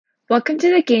Welcome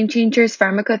to the Game Changers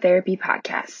Pharmacotherapy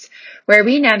Podcast, where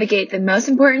we navigate the most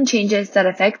important changes that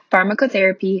affect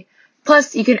pharmacotherapy,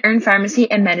 plus you can earn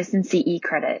pharmacy and medicine CE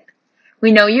credit.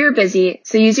 We know you're busy,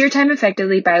 so use your time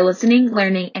effectively by listening,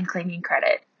 learning, and claiming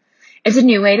credit. It's a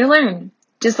new way to learn.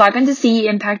 Just log on to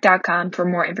ceimpact.com for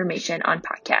more information on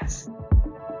podcasts.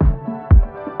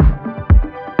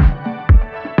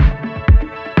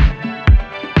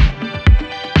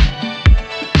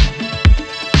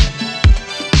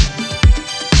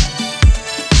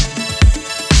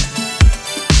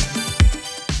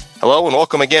 Hello and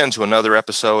welcome again to another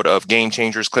episode of Game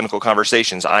Changers Clinical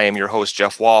Conversations. I am your host,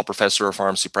 Jeff Wall, Professor of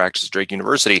Pharmacy Practice at Drake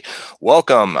University.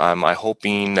 Welcome. I'm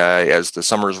hoping as the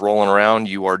summer is rolling around,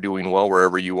 you are doing well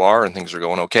wherever you are and things are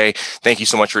going okay. Thank you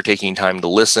so much for taking time to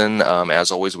listen.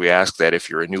 As always, we ask that if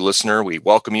you're a new listener, we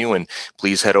welcome you and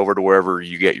please head over to wherever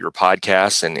you get your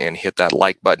podcasts and hit that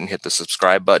like button, hit the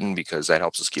subscribe button because that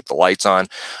helps us keep the lights on.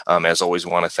 As always,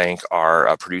 we want to thank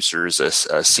our producers,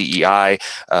 CEI,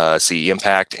 CE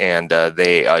Impact, and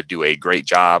they do a great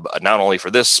job, not only for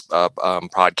this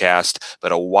podcast,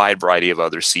 but a wide variety of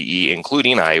other CE,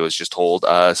 including, I was just told,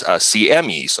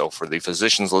 CME. So for the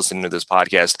physicians listening to this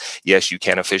podcast, yes, you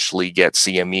can officially get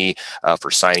CME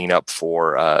for signing up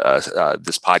for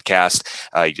this podcast.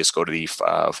 You just go to the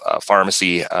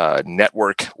Pharmacy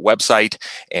Network website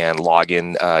and log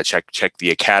in, check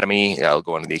the Academy.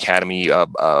 Go into the Academy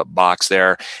box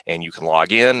there, and you can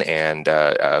log in and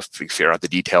figure out the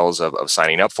details of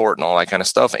signing up for it and all that kind of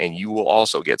stuff, and you will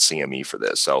also get CME for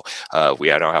this. So we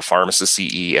now have pharmacist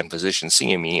CE and physician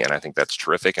CME, and I think that's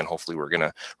terrific, and hopefully we're going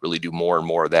to really do more and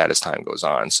more of that as time goes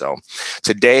on. So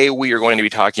today we are going to be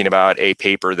talking about a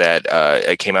paper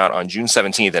that came out on June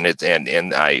 17th,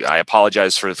 and I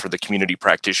apologize for the community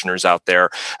practitioners out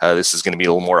there. This is going to be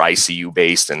a little more ICU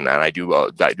based, and I do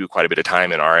quite a bit of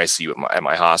time in our ICU at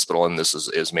my hospital, and this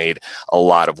is made a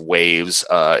lot of waves.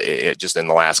 Just in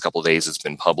the last couple of days, it's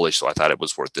been published, so I thought it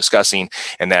was worth discussing,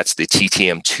 and that's the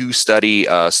TTM2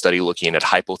 study looking at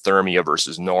hypothermia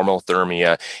versus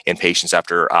normothermia in patients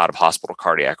after out-of-hospital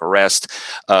cardiac arrest.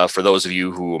 For those of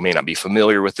you who may not be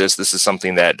familiar with this is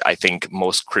something that I think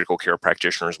most critical care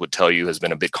practitioners would tell you has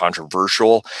been a bit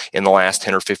controversial in the last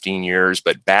 10 or 15 years,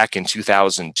 but back in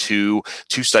 2002,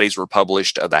 two studies were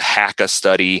published, the HACA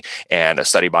study and a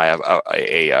study by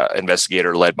a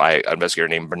investigator led by an investigator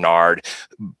named Bernard,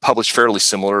 published fairly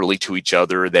similarly to each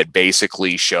other, that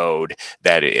basically showed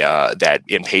that that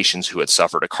in patients who had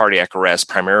suffered a cardiac arrest,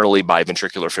 primarily by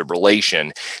ventricular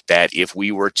fibrillation, that if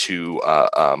we were to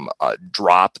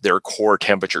drop their core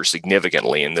temperature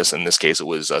significantly, in this case it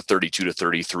was 32 to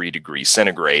 33 degrees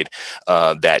centigrade,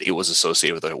 that it was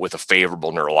associated with a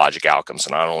favorable neurologic outcome.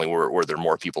 So not only were there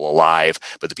more people alive,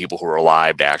 but the people who were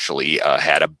alive actually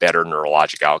had a better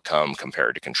neurologic outcome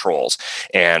compared to controls.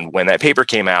 And when that paper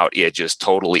came out, it just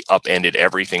totally upended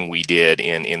everything we did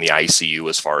in the ICU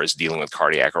as far as dealing with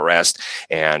cardiac arrest.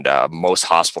 And most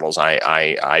hospitals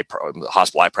the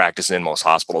hospital I practice in, most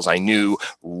hospitals I knew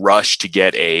rushed to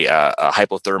get a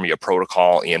hypothermia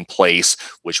protocol in place,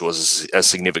 which was a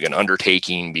significant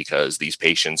undertaking because these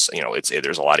patients,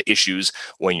 there's a lot of issues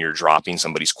when you're dropping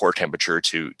somebody's core temperature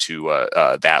to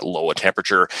that low a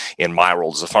temperature. In my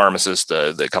role as a pharmacist,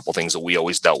 the couple things that we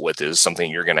always dealt with is something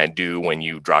you're going to do when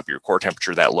you drop your core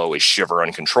temperature that low is shiver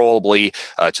uncontrollably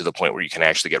to the point where you can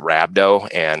actually get rhabdo.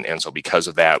 And so because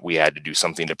of that, we had to do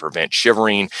something to prevent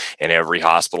shivering, and every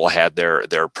hospital had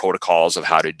their protocols of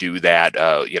how to do that,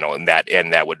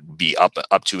 and that would be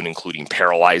up to and including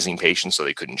paralyzing patients so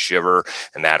they couldn't shiver.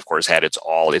 And that, of course, had its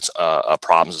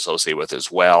problems associated with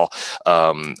as well.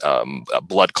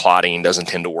 Blood clotting doesn't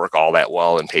tend to work all that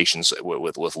well in patients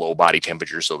with low body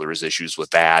temperature, so there was issues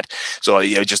with that. So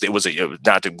it was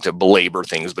not to belabor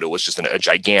things, but it was just a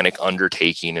gigantic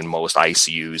undertaking in most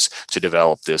ICUs to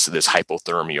develop this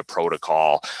hypothermia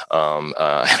protocol.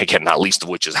 Again, not least of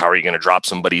which is how are you going to drop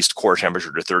somebody's core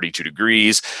temperature to 32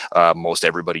 degrees? Most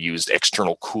everybody used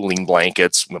external cooling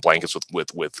blankets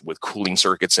with cooling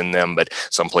circuits in them, but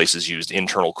some places used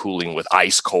internal cooling with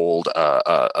ice cold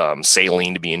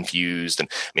saline to be infused. And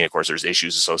of course, there's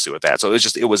issues associated with that. So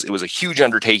it was a huge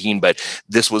undertaking, but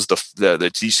this was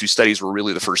these two studies were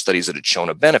really the first studies that had shown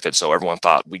a benefit. So everyone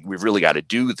thought we've really got to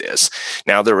do this.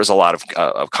 Now there was a lot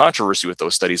of controversy with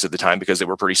those studies at the time because they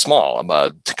were pretty small.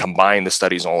 To combine, the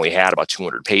studies only had about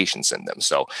 200 patients in them.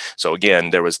 So again,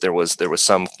 there was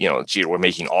some, we're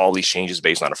making all these changes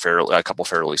based on a couple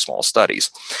fairly small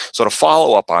studies. So to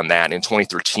follow up on that, in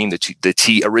 2013,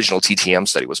 the original TTM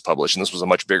study was published, and this was a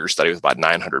much bigger study with about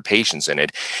 900 patients in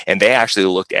it, and they actually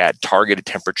looked at targeted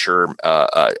temperature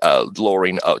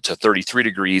lowering up to 33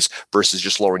 degrees versus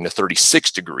just lowering to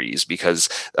 36 degrees, because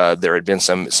there had been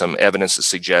some evidence to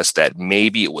suggest that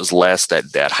maybe it was less that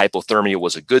hypothermia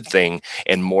was a good thing,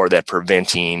 and more that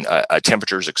preventing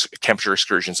temperature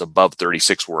excursions above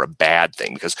 36 were a bad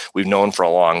thing, because we've known for a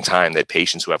long time that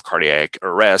patients who have cardiac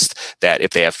arrest, that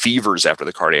if they have fevers after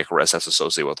the cardiac arrest, that's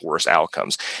associated with worse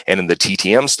outcomes. And in the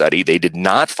TTM study, they did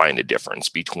not find a difference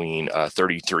between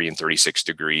 33 and 36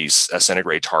 degrees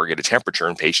centigrade targeted temperature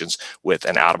in patients with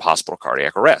an out-of-hospital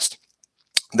cardiac arrest.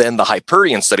 Then the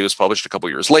Hyperion study was published a couple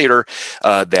years later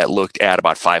that looked at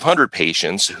about 500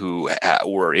 patients who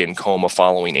were in coma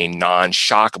following a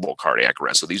non-shockable cardiac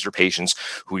arrest. So these are patients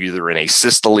who either in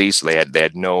asystole, so they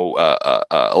had no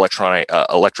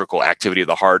electrical activity of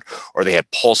the heart, or they had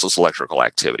pulseless electrical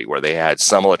activity, where they had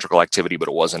some electrical activity, but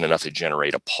it wasn't enough to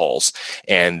generate a pulse.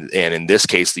 And in this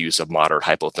case, the use of moderate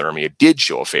hypothermia did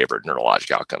show a favored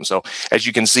neurologic outcome. So as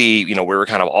you can see, we were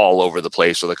kind of all over the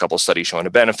place with a couple studies showing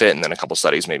a benefit, and then a couple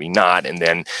studies maybe not. And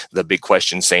then the big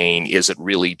question saying, is it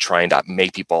really trying to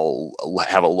make people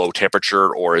have a low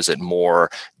temperature, or is it more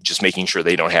just making sure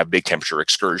they don't have big temperature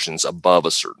excursions above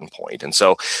a certain point? And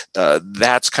so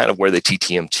that's kind of where the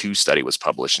TTM2 study was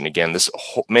published. And again,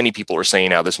 many people are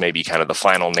saying now this may be kind of the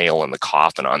final nail in the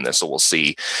coffin on this, so we'll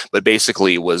see. But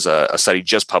basically, it was a study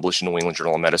just published in New England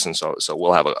Journal of Medicine, so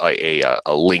we'll have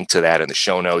a link to that in the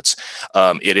show notes.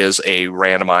 It is a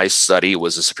randomized study. It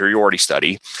was a superiority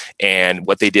study, and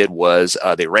what they did was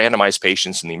they randomized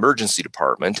patients in the emergency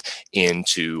department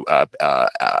into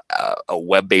a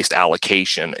web-based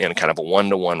allocation in kind of a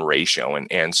 1-to-1 ratio,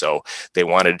 and so they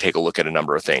wanted to take a look at a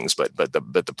number of things, but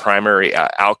the primary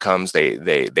outcomes they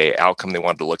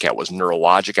wanted to look at was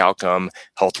neurologic outcome,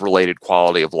 health-related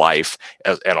quality of life,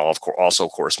 and also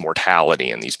of course mortality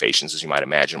in these patients. As you might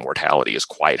imagine, mortality is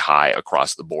quite high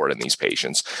across the board in these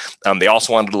patients. They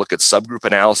also wanted to look at subgroup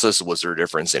analysis. Was there a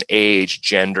difference in age,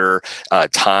 gender,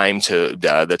 time to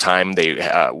the time they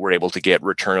were able to get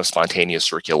return of spontaneous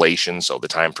circulation, so the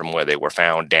time from where they were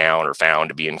found down or found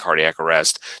to be in cardiac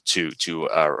arrest to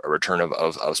a return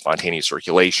of spontaneous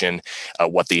circulation,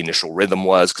 what the initial rhythm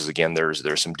was, because again, there's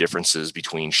some differences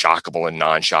between shockable and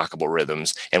non-shockable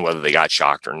rhythms, and whether they got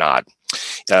shocked or not.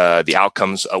 The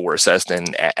outcomes were assessed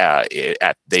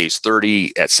at days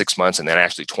 30, at 6 months, and then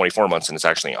actually 24 months, and it's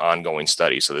actually an ongoing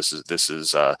study. So this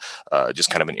is just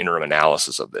kind of an interim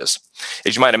analysis of this.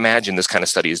 As you might imagine, this kind of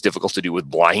study is difficult to do with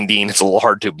blinding. It's a little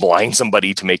hard to blind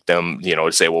somebody to make them,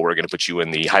 to say, well, we're going to put you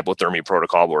in the hypothermia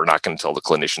protocol, but we're not going to tell the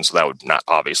clinician. So that would not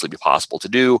obviously be possible to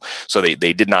do. So they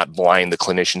did not blind the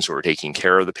clinicians who were taking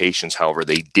care of the patients. However,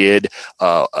 they did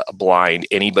blind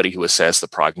anybody who assessed the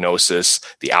prognosis,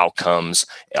 the outcomes,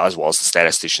 as well as the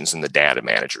statisticians and the data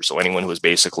manager. So anyone who was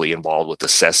basically involved with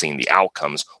assessing the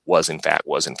outcomes was in fact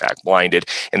blinded.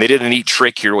 And they did a neat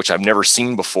trick here, which I've never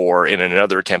seen before in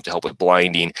another attempt to help with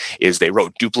blinding, is they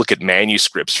wrote duplicate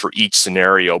manuscripts for each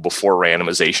scenario before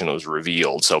randomization was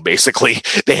revealed. So basically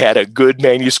they had a good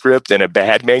manuscript and a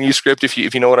bad manuscript, if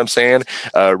you know what I'm saying,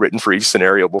 written for each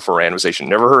scenario before randomization.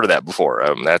 Never heard of that before.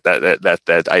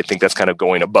 That I think that's kind of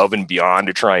going above and beyond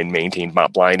to try and maintain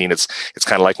blinding. It's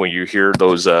kind of like when you hear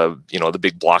those the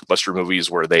big blockbuster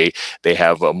movies where they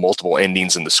have multiple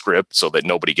endings in the script so that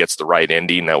nobody gets the right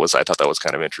ending. I thought that was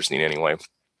kind of interesting anyway.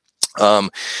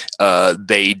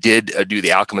 They did do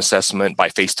the outcome assessment by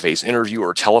face-to-face interview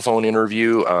or telephone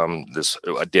interview. This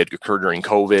did occur during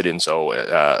COVID, and so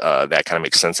that kind of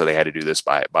makes sense that they had to do this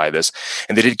by this.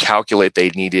 And they did calculate they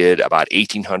needed about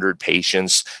 1,800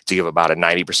 patients to give about a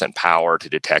 90% power to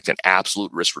detect an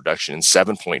absolute risk reduction in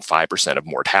 7.5% of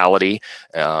mortality.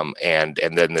 And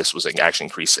then this was actually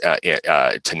increased to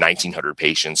 1,900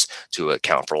 patients to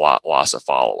account for loss of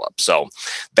follow-up. So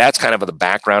that's kind of the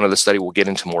background of the study. We'll get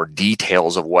into more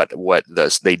details of what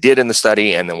they did in the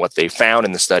study and then what they found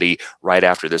in the study right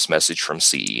after this message from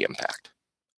CE Impact.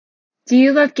 Do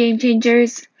you love Game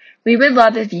Changers? We would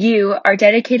love if you, our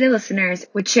dedicated listeners,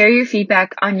 would share your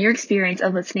feedback on your experience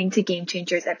of listening to Game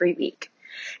Changers every week.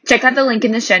 Check out the link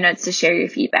in the show notes to share your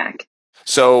feedback.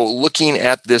 So looking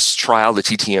at this trial, the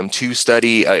TTM2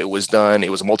 study, it was a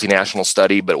multinational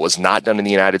study, but it was not done in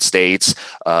the United States.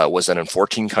 It was done in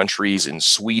 14 countries in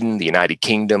Sweden, the United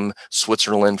Kingdom,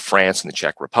 Switzerland, France, and the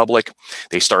Czech Republic.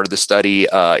 They started the study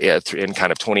in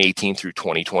kind of 2018 through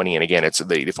 2020. And again,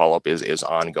 the follow-up is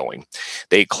ongoing.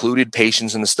 They included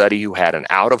patients in the study who had an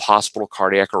out-of-hospital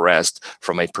cardiac arrest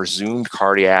from a presumed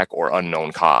cardiac or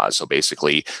unknown cause. So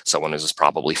basically, someone was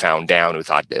probably found down who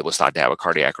was thought to have a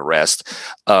cardiac arrest.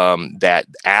 That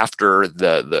after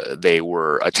they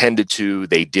were attended to,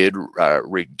 they did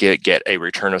get a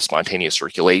return of spontaneous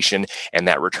circulation, and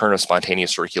that return of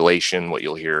spontaneous circulation, what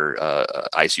you'll hear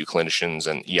ICU clinicians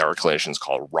and ER clinicians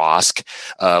call ROSC,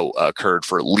 occurred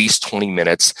for at least 20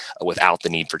 minutes without the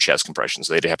need for chest compressions.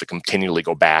 So they did have to continually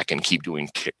go back and keep doing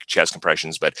chest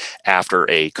compressions, but after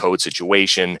a code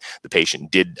situation, the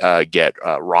patient did get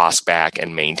ROSC back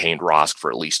and maintained ROSC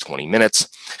for at least 20 minutes.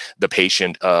 The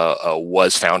patient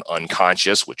was found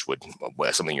unconscious, which was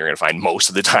something you're going to find most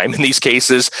of the time in these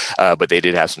cases, but they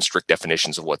did have some strict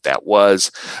definitions of what that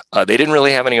was. They didn't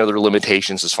really have any other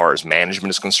limitations as far as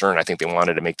management is concerned. I think they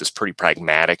wanted to make this pretty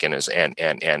pragmatic and as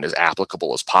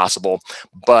applicable as possible,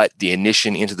 but the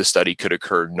admission into the study could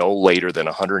occur no later than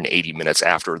 180 minutes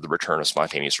after the return of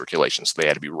spontaneous circulation. So they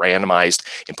had to be randomized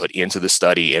and put into the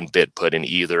study and put in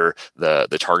either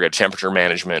the target temperature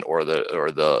management or the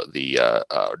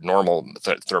normal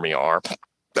thermia arm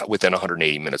within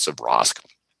 180 minutes of ROSC.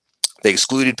 They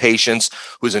excluded patients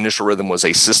whose initial rhythm was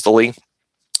asystole.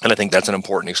 And I think that's an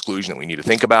important exclusion that we need to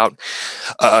think about.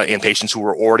 In patients who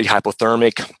were already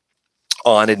hypothermic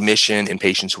on admission, in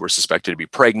patients who were suspected to be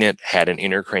pregnant, had an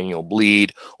intracranial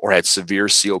bleed, or had severe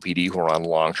COPD who are on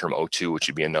long-term O2, which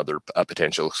would be another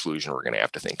potential exclusion we're going to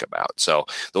have to think about. So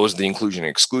those are the inclusion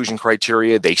and exclusion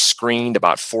criteria. They screened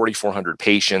about 4,400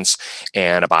 patients,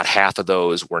 and about half of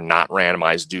those were not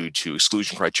randomized due to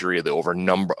exclusion criteria. The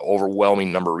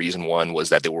overwhelming number reason one was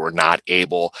that they were not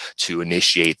able to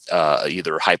initiate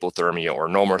either hypothermia or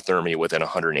nomothermia within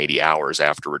 180 hours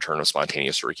after return of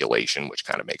spontaneous circulation, which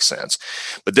kind of makes sense.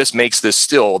 But this makes this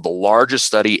still the largest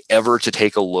study ever to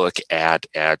take a look at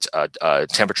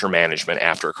temperature management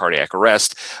after a cardiac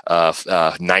arrest.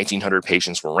 1,900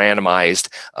 patients were randomized.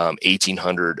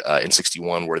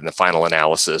 1,861 were in the final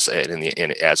analysis,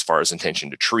 as far as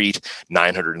intention to treat.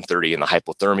 930 in the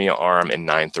hypothermia arm, and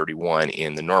 931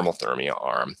 in the normothermia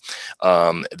arm.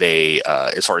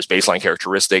 As far as baseline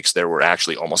characteristics, they were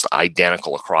actually almost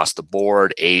identical across the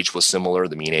board. Age was similar.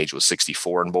 The mean age was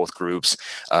 64 in both groups.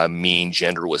 Mean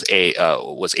gender was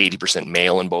 80%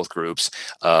 male in both groups.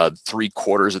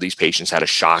 3/4 of these patients had a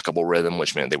shockable rhythm,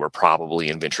 which meant they were probably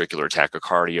in ventricular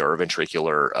tachycardia or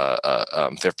ventricular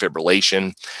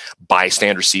fibrillation.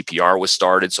 Bystander CPR was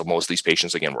started, so most of these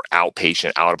patients, again, were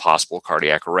outpatient, out of hospital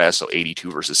cardiac arrest, so 82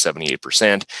 versus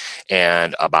 78%,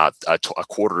 and about a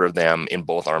quarter of them in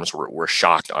both arms were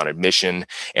shocked on admission,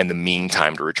 and the mean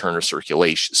time to return of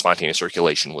spontaneous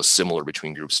circulation was similar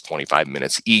between groups, 25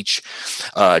 minutes each.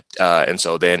 And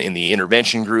so then in the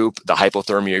intervention group, the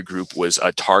hypothermia group was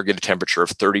a targeted temperature of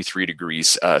 33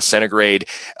 degrees centigrade.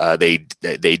 They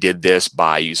did this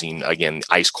by using, again,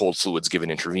 ice cold fluids given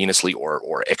intravenously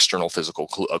or external physical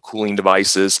cooling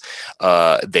devices.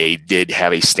 They did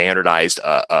have a standardized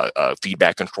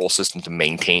feedback control system to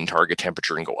maintain target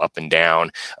temperature and go up and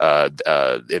down.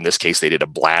 In this case, they did a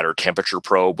bladder temperature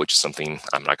probe, which is something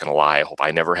I'm not going to lie, I hope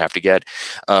I never have to get.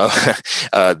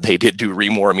 They did do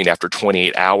rewarming after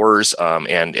 28 hours,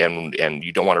 and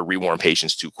you don't want to rewarm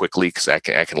patients too quickly because that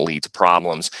can lead to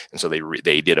problems. And so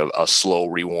they did a slow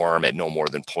rewarm at no more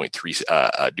than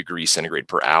 0.3 degrees centigrade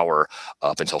per hour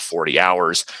up until 40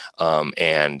 hours.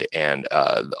 In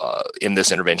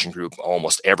this intervention group,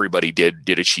 almost everybody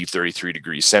did achieve 33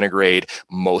 degrees centigrade.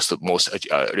 Most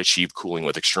achieved cooling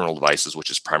with external devices, which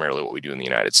is primarily what we do in the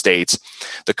United States.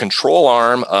 The control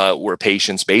arm were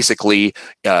patients basically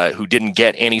who didn't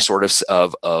get any sort of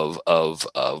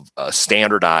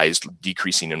standardized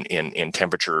decreasing in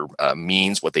temperature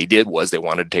means. What they did was they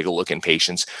wanted to take a look in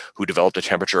patients who developed a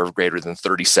temperature of greater than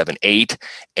 37.8,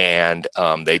 and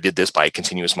they did this by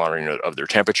continuous monitoring of their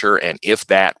temperature. And if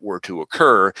that were to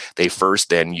occur, they first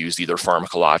then used either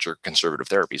pharmacologic or conservative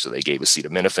therapy. So they gave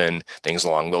acetaminophen, things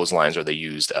along those lines, or they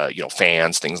used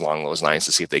fans, things along those lines,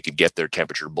 to see if they could get their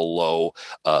temperature below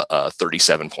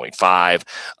 37.5.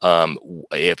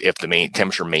 If the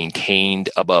temperature maintained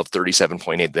above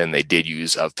 37.8, then they did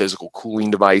use physical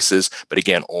cooling devices, but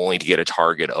again, only to get a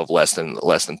target of less than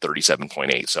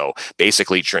 37.8. So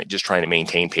basically just trying to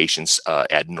maintain patients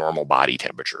at normal body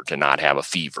temperature, to not have a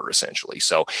fever, essentially.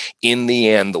 So in the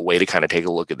end, the way to kind of take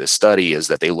a look at this study is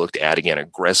that they looked at, again,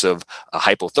 aggressive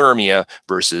hypothermia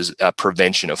versus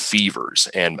prevention of fevers,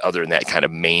 and other than that, kind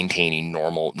of maintaining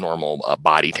normal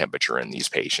body temperature in these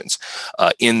patients.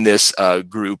 In this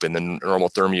group, in the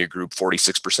normothermia group,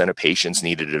 46% of patients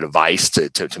needed a device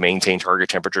to maintain target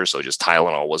temperature. So just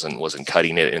Tylenol wasn't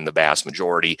cutting it in the vast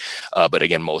majority. But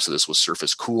again, most of this was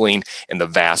surface cooling, and the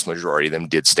vast majority of them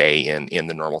did stay in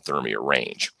the normothermia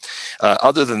range.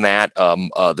 Other than that,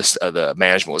 the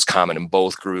management was common in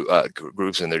both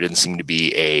groups, and there didn't seem to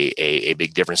be a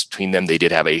big difference between them. They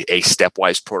did have a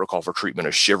stepwise protocol for treatment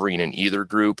of shivering in either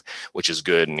group, which is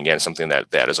good. And again, something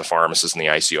that as a pharmacist in the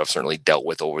ICU, I've certainly dealt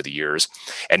with over the years.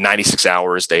 At 96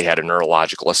 hours, they had a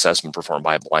neurological assessment performed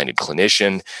by a blinded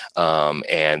clinician.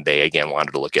 And they, again,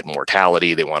 wanted to look at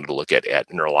mortality. They wanted to look at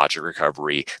neurologic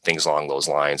recovery, things along those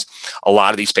lines. A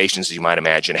lot of these patients, as you might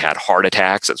imagine, had heart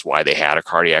attacks. That's why they had a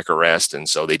cardiac arrest. And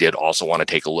so they did also want to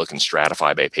take a look and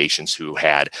stratify by patients who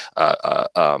had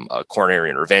a coronary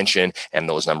intervention. And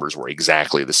those numbers were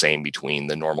exactly the same between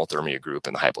the normothermia group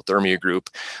and the hypothermia group.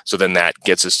 So then that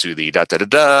gets us to the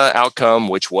outcome,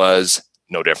 which was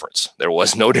no difference. There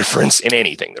was no difference in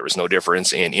anything. There was no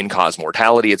difference in cause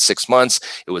mortality at 6 months.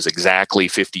 It was exactly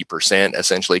 50%,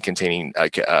 essentially comparing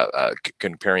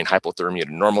hypothermia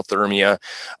to normothermia.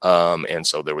 And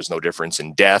so there was no difference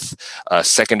in death.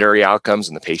 Secondary outcomes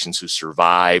in the patients who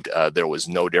survived, there was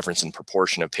no difference in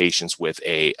proportion of patients with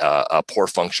a poor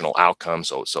functional outcome.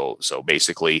 So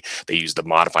basically, they used the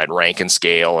modified Rankin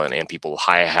scale, and people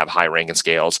have high Rankin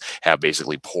scales have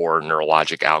basically poor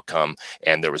neurologic outcome,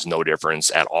 and there was no difference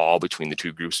at all between the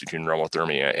two groups, between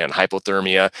normothermia and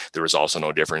hypothermia. There was also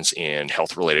no difference in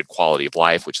health-related quality of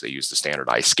life, which they used a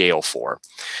standardized scale for.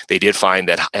 They did find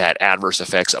that adverse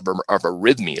effects of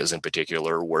arrhythmias in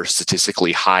particular were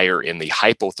statistically higher in the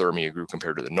hypothermia group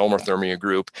compared to the normothermia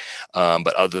group.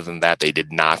 But other than that, they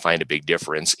did not find a big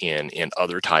difference in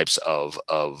other types of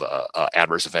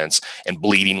adverse events. And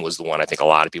bleeding was the one I think a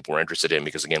lot of people were interested in,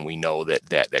 because again, we know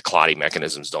that clotting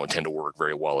mechanisms don't tend to work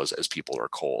very well as people are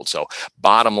cold. So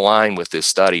bottom line with this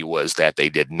study was that they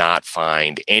did not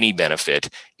find any benefit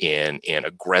in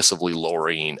aggressively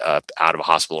lowering out of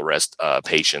hospital arrest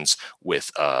patients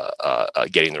with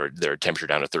getting their temperature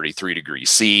down to 33 degrees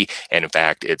C. And in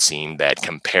fact, it seemed that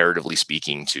comparatively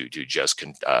speaking to just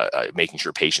making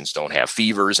sure patients don't have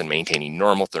fevers and maintaining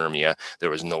normothermia, there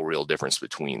was no real difference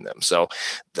between them. So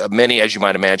many, as you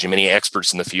might imagine, many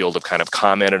experts in the field have kind of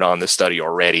commented on this study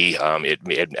already.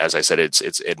 As I said,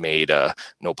 it made,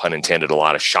 no pun intended, a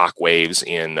lot of shockwaves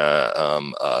in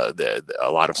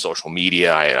a lot of social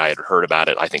media. I had heard about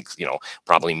it, I think,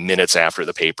 probably minutes after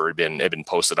the paper had been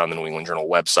posted on the New England Journal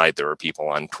website. There were people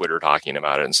on Twitter talking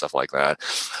about it and stuff like that.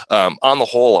 On the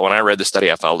whole, when I read the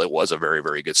study, I felt it was a very,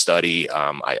 very good study.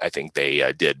 I think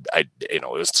they did. It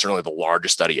was certainly the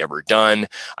largest study ever done.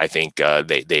 I think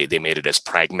they made it as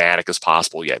pragmatic as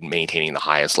possible, yet maintaining the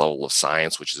highest level of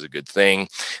science, which is a good thing.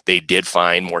 They did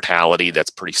find mortality that's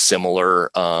pretty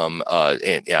similar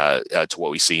to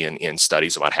what we see in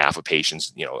studies. About half of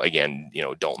patients,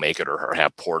 don't make it or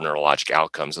have poor neurologic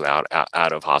outcomes without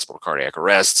out of hospital cardiac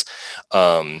arrests.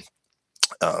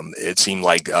 It seemed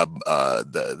like the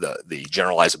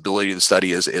generalizability of the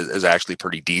study is actually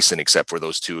pretty decent, except for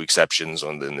those two exceptions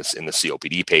in the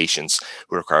COPD patients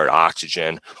who required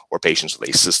oxygen, or patients with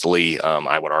asystole.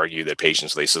 I would argue that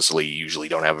patients with asystole usually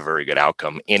don't have a very good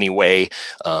outcome anyway,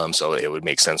 so it would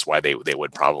make sense why they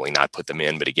would probably not put them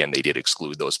in. But again, they did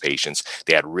exclude those patients.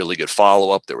 They had really good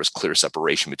follow-up. There was clear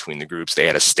separation between the groups. They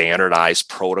had a standardized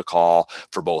protocol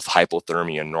for both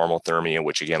hypothermia and normothermia,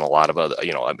 which again, a lot of other,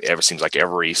 it seems like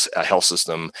every health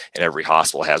system and every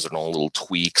hospital has their own little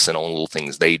tweaks and own little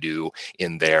things they do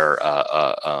in their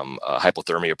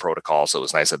hypothermia protocol. So it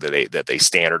was nice that they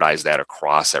standardized that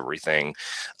across everything,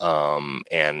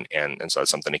 and so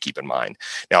that's something to keep in mind.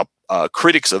 Now,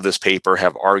 critics of this paper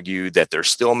have argued that there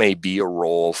still may be a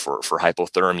role for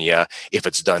hypothermia if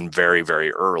it's done very,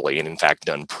 very early, and in fact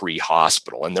done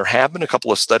pre-hospital. And there have been a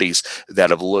couple of studies that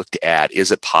have looked at,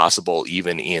 is it possible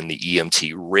even in the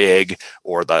EMT rig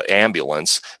or the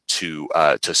ambulance to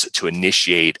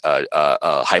initiate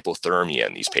hypothermia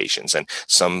in these patients. And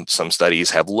some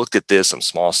studies have looked at this. Some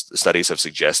small studies have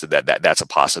suggested that that's a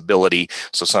possibility.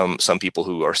 So some people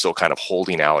who are still kind of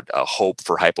holding out hope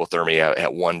for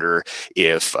hypothermia wonder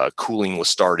if cooling was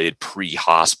started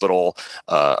pre-hospital.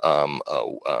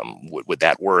 Would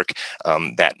that work?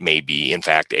 That may be, in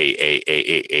fact,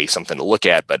 a something to look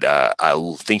at. But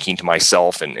I'm thinking to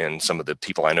myself and some of the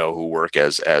people I know who work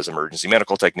as emergency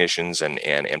medical technicians and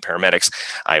paramedics,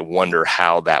 I wonder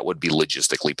how that would be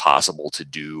logistically possible to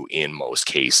do in most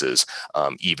cases.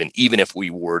 Even if we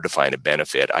were to find a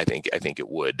benefit, I think it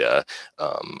would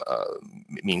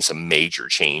mean some major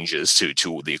changes to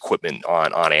the equipment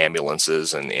on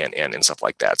ambulances and stuff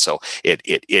like that. So it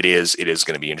is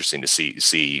going to be interesting to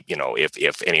see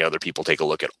if any other people take a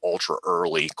look at ultra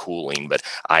early cooling, but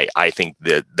I think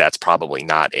that's probably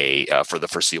not for the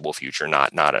foreseeable future,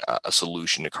 not a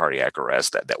solution to cardiac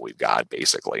arrest that we've got,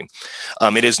 basically.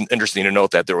 It is interesting to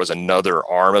note that there was another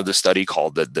arm of the study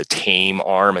called the TAME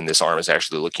arm, and this arm is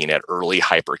actually looking at early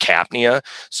hypercapnia.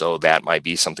 So that might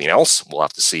be something else. We'll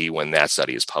have to see when that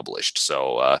study is published.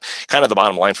 So kind of the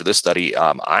bottom line for this study,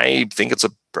 I think it's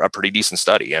a pretty decent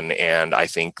study, and I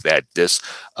think that this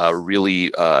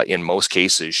really, in most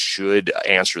cases, should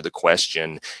answer the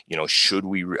question: should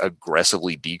we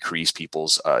aggressively decrease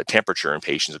people's temperature in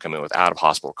patients who come in with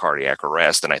out-of-hospital cardiac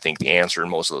arrest? And I think the answer in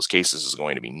most of those cases is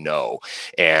going to be no.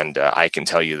 And I can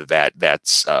tell you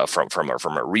that's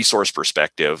from a resource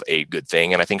perspective a good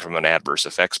thing, and I think from an adverse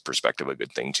effects perspective a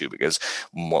good thing too, because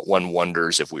one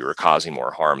wonders if we were causing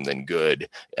more harm than good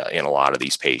in a lot of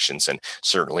these patients. And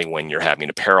certainly when you're having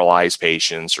to paralyze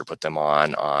patients or put them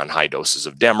on high doses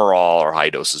of Demerol or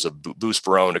high doses of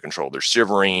buspirone to control their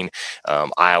shivering,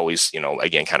 I always,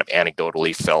 again, kind of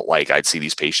anecdotally felt like I'd see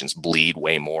these patients bleed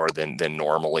way more than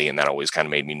normally, and that always kind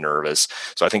of made me nervous.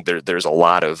 So I think there's a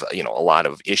lot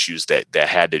of issues that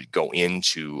had to go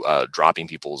into dropping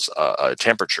people's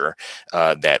temperature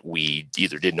that we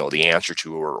either didn't know the answer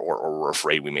to or were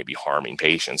afraid we may be harming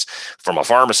patients. From a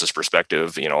pharmacist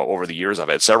perspective, over the years I've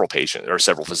had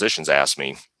several physicians ask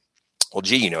me, well,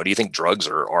 gee, do you think drugs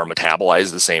are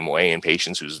metabolized the same way in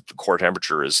patients whose core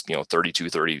temperature is, 32,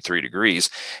 33 degrees?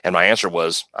 And my answer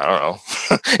was, I don't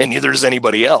know. And neither does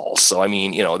anybody else. So, I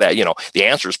mean, the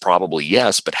answer is probably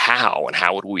yes, but how? And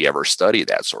how would we ever study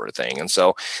that sort of thing? And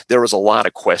so there was a lot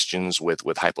of questions with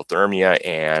hypothermia,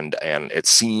 and it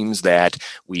seems that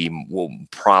we will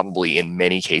probably in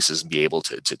many cases be able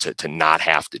to not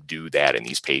have to do that in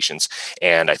these patients.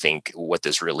 And I think what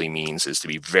this really means is to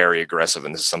be very aggressive,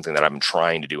 and this is something that I've been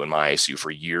trying to do in my ICU for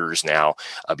years now,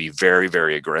 be very,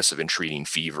 very aggressive in treating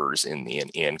fevers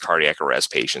in cardiac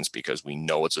arrest patients, because we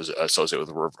know it's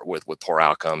associated with poor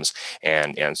outcomes.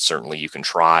 And certainly you can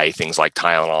try things like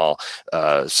Tylenol.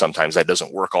 Sometimes that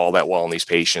doesn't work all that well in these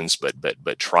patients, but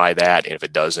try that. And if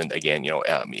it doesn't, again,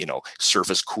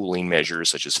 surface cooling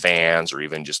measures such as fans or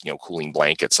even just cooling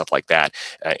blankets, stuff like that,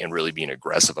 and really being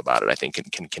aggressive about it, I think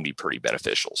can be pretty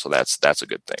beneficial. So that's a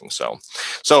good thing. So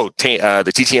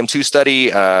the TTM2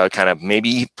 study, kind of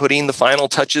maybe putting the final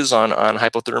touches on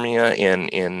hypothermia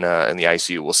in the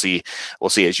ICU. We'll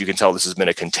see. As you can tell, this has been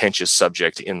a contentious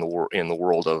subject in the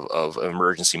world of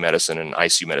emergency medicine and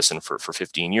ICU medicine for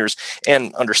 15 years,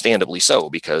 and understandably so,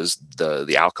 because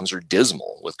the outcomes are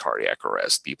dismal with cardiac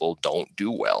arrest. People don't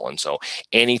do well, and so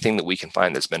anything that we can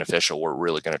find that's beneficial, we're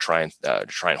really going to try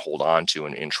and hold on to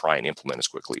and try and implement as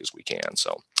quickly as we can.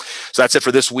 So that's it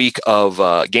for this week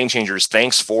of Game Changers.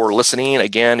 Thanks for listening.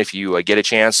 Again, if you get a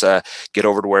chance, get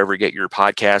over to wherever you get your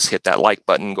podcasts, hit that like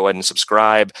button, go ahead and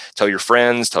subscribe, tell your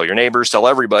friends, tell your neighbors, tell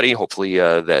everybody, hopefully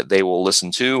that they will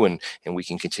listen too, and we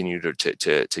can continue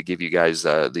to give you guys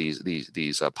these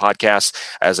podcasts.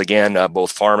 As again,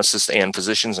 both pharmacists and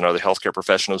physicians and other healthcare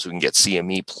professionals who can get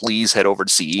CME, please head over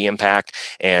to CE Impact,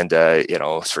 and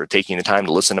for taking the time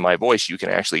to listen to my voice, you can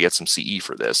actually get some CE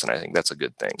for this, and I think that's a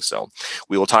good thing. So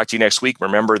we will talk to you next week.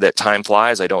 Remember that time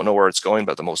flies. I don't know where it's going,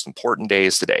 but the most important day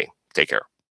is today. Take care.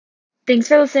 Thanks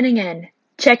for listening in.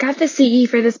 Check out the CE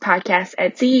for this podcast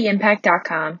at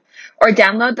ceimpact.com, or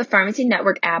download the Pharmacy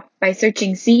Network app by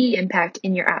searching CE Impact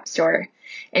in your app store,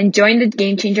 and join the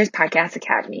Game Changers Podcast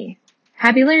Academy.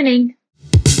 Happy learning!